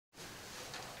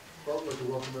Well, I'd like to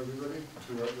welcome everybody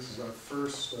to this is our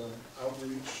first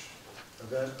outreach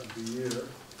event of the year.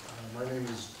 My name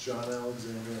is John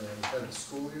Alexander, and I'm head of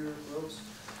school here at Rose.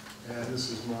 And this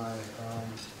is my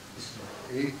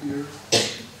 8th year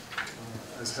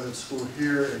as head of school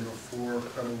here. And before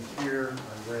coming here,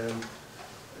 I ran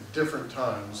at different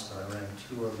times. I ran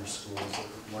 2 other schools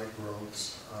like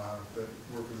Rose that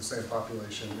work with the same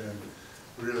population. And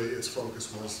really, its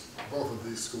focus was both of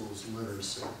these schools'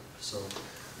 literacy. So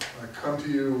I come to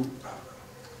you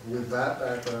with that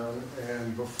background,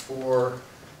 and before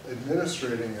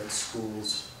administrating at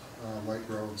schools like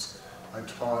Groves, I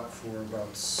taught for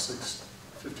about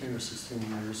 15 or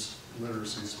 16 years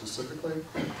literacy specifically.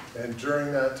 And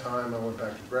during that time, I went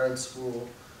back to grad school,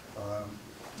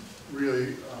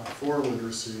 really for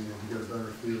literacy and to get a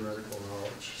better theoretical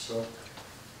knowledge. So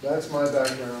that's my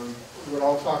background. What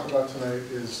I'll talk about tonight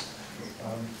is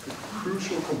the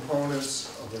crucial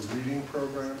components of a reading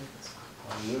program,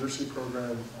 a literacy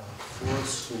program for a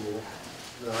school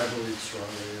that I believe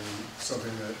strongly in,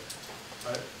 something that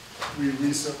we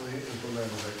recently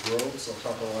implemented at Groves. I'll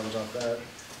talk a lot about that.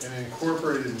 And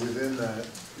incorporated within that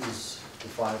is the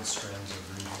 5 strands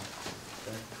of reading.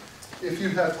 Okay? If you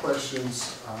have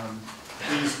questions,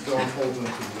 please don't hold them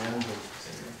to the end,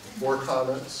 or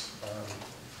comments.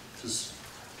 Just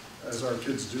as our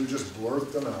kids do, just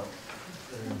blurt them out.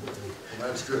 And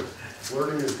that's good.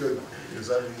 Blurting is good because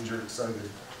that means you're excited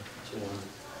to learn.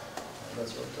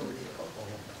 That's what I'm telling you about.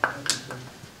 Okay.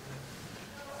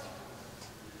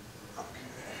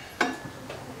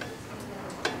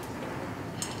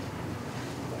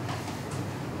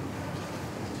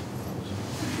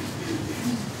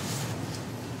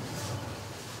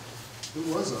 It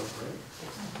was up, right?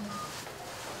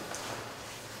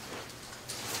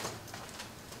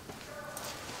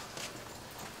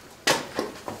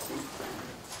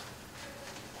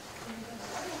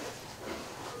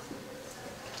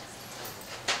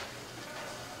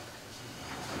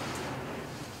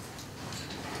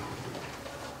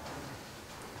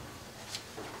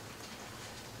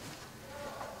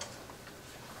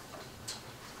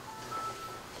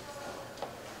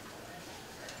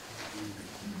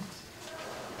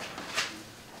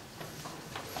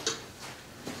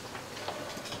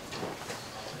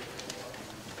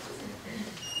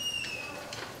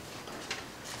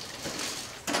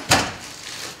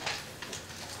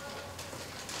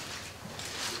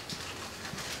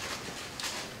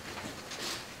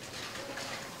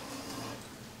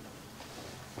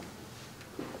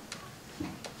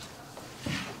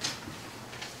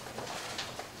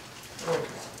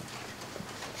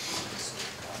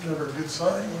 Never a good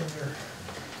sign when your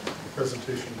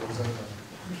presentation goes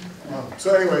on.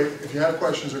 So anyway, if you have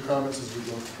questions or comments as we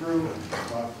go through,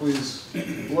 please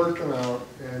blurt them out.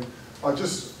 And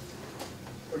just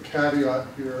a caveat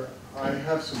here, I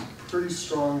have some pretty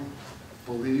strong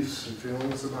beliefs and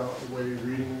feelings about the way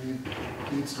reading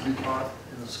needs to be taught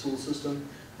in a school system,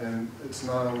 and it's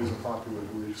not always a popular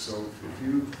belief. So if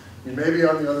you may be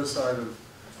on the other side of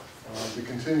the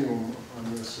continuum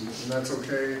on this, and that's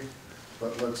okay.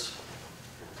 But let's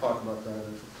talk about that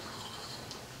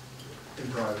in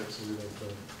private so we don't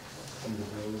come to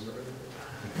blows or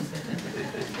anything.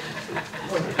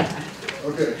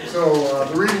 Okay, so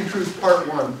the Reading Truth Part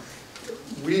 1.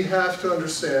 We have to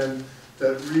understand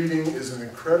that reading is an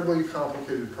incredibly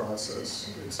complicated process,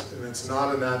 and it's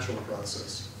not a natural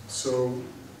process. So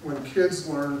when kids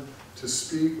learn to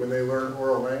speak, when they learn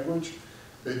oral language,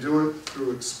 they do it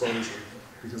through exposure,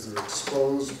 because they're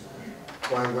exposed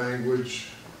by language,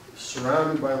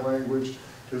 surrounded by language.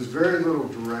 There's very little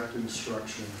direct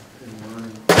instruction in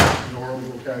learning normal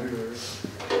vocabulary.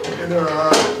 And there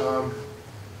are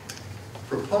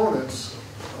proponents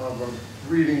of a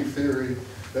reading theory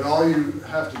that all you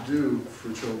have to do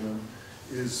for children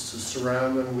is to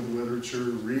surround them with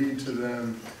literature, read to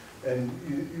them, and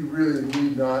you really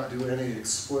need not do any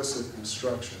explicit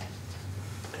instruction.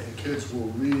 And kids will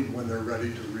read when they're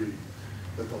ready to read,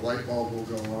 that the light bulb will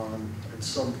go on at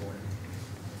some point.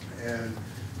 And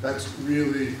that's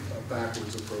really a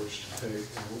backwards approach to take,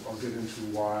 and I'll get into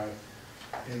why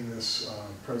in this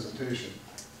presentation.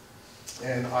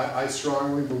 And I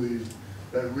strongly believe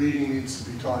that reading needs to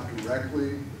be taught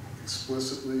directly,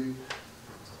 explicitly,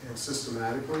 and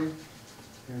systematically,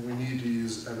 and we need to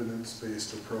use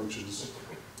evidence-based approaches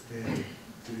in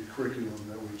the curriculum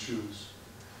that we choose.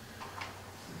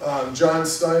 John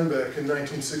Steinbeck in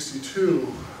 1962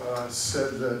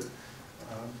 said that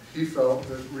he felt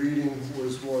that reading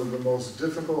was one of the most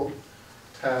difficult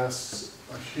tasks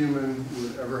a human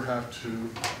would ever have to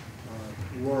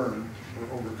learn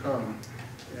or overcome,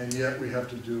 and yet we have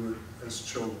to do it as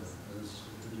children, as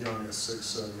young as 6,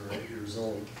 7, or 8 years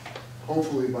old.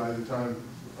 Hopefully by the time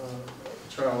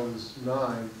a child is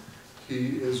 9,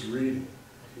 he is reading.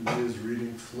 He is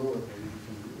reading fluently.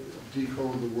 He can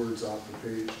decode the words off the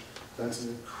page. That's an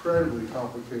incredibly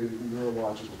complicated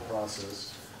neurological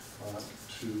process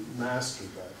to master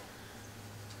that.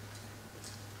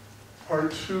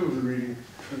 Part 2 of the reading,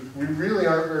 we really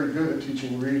aren't very good at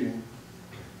teaching reading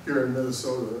here in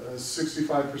Minnesota, as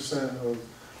 65% of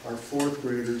our 4th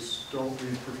graders don't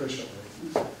read proficiently,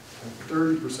 and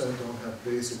 30% don't have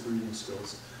basic reading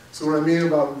skills. So what I mean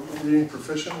about reading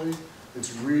proficiently,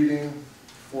 it's reading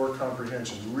for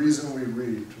comprehension. The reason we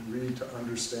read to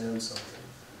understand something.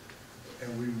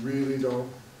 And we really don't,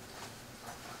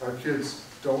 our kids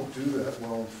don't do that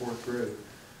well in 4th grade.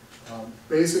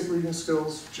 Basic reading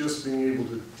skills, just being able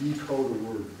to decode a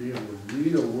word, being able to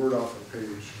read a word off a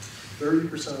page.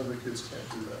 30% of the kids can't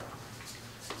do that.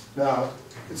 Now,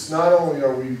 it's not only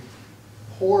are we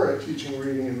poor at teaching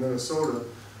reading in Minnesota,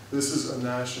 this is a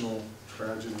national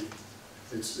tragedy.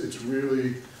 It's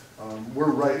really,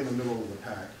 we're right in the middle of the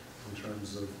pack in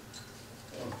terms of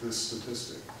this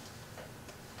statistic.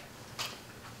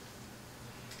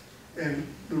 And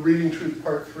the reading truth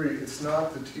part 3, it's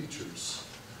not the teachers.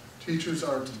 Teachers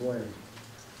aren't to blame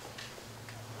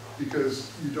because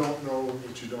you don't know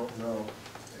what you don't know.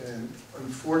 And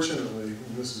unfortunately,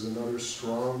 and this is another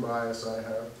strong bias I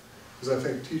have, because I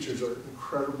think teachers are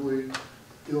incredibly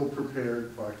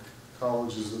ill-prepared by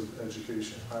colleges of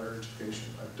education, higher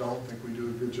education. I don't think we do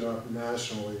a good job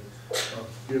nationally of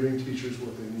giving teachers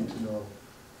what they need to know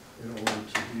in order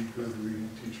to be good reading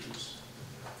teachers.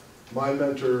 My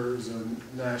mentor is a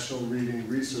national reading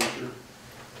researcher,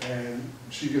 and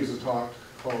she gives a talk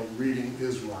called Reading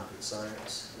is Rocket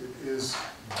Science. It is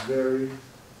a very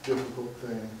difficult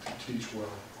thing to teach well.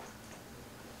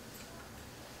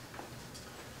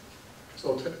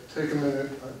 So I'll take a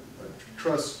minute. I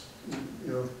trust,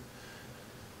 you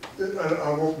know,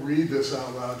 I won't read this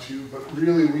out loud to you, but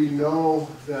really we know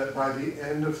that by the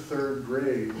end of 3rd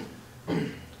grade,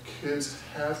 kids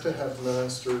have to have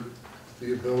mastered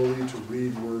the ability to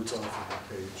read words off of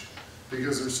a page.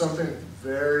 Because there's something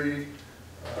very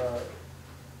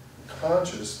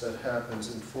conscious that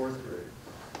happens in 4th grade.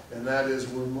 And that is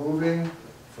we're moving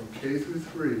from K through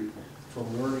 3,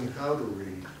 from learning how to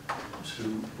read,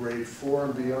 to grade 4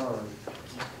 and beyond,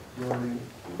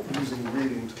 using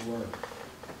reading to learn.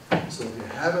 So if you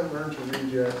haven't learned to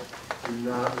read yet,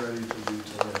 you're not ready to read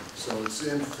to learn. So it's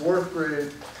in 4th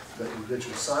grade that you get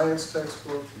your science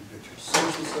textbook, you get your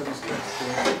social studies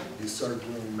textbook, you start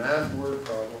doing math word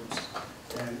problems,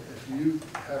 and if you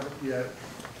haven't yet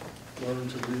learned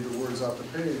to read the words off the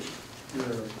page, you're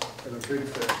in a big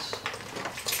fix.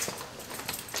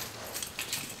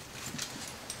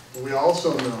 But we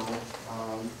also know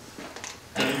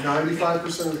that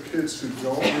 95% of the kids who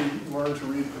don't learn to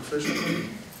read proficiently,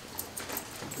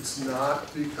 it's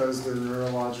not because they're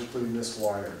neurologically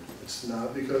miswired. It's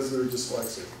not because they're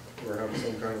dyslexic or have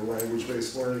some kind of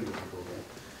language-based learning difficulty.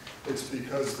 It's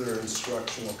because they're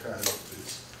instructional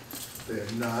casualties. They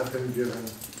have not been given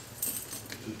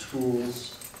the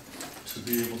tools to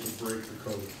be able to break the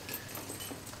code.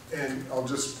 And I'll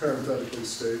just parenthetically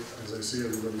state, as I see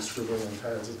everybody scribbling on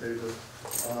pads of paper,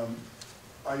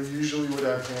 I usually would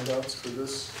have handouts for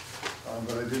this,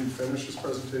 but I didn't finish this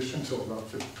presentation until about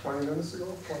 20 minutes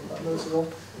ago, 25 minutes ago.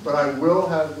 But I will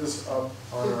have this up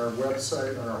on our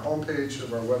website, on our homepage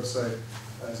of our website,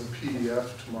 as a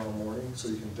PDF tomorrow morning, so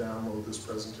you can download this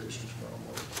presentation tomorrow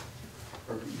morning.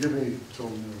 Or give me till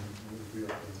noon, we'll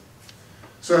be up there.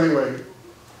 So anyway,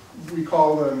 we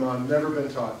call them never been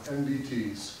taught,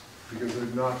 NBTs, because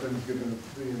they've not been given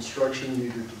the instruction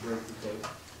needed to break the code.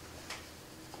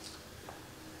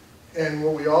 And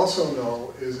what we also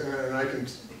know is, and I can,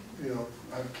 you know,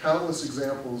 I have countless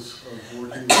examples of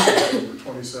working with kids over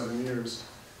 27 years,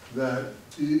 that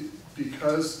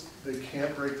because they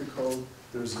can't break the code,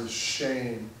 there's this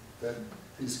shame that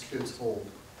these kids hold.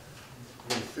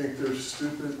 They think they're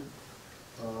stupid,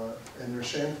 and they're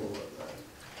shameful of that.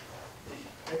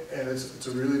 And it's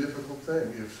a really difficult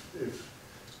thing. If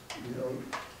you know,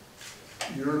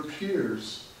 your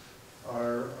peers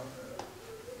are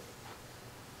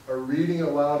reading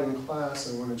aloud in class,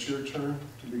 and when it's your turn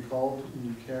to be called and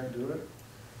you can't do it,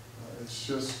 it's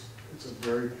a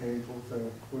very painful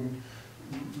thing. When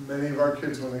many of our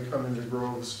kids, when they come into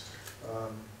Groves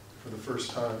for the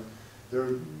first time,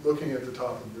 they're looking at the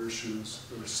top of their shoes.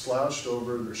 They're slouched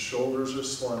over, their shoulders are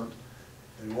slumped,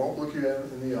 they won't look you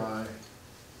in the eye,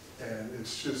 and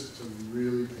it's a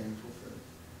really painful thing.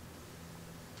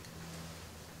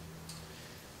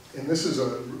 And this is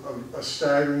a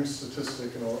staggering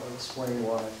statistic, and I'll explain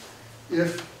why.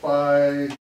 if by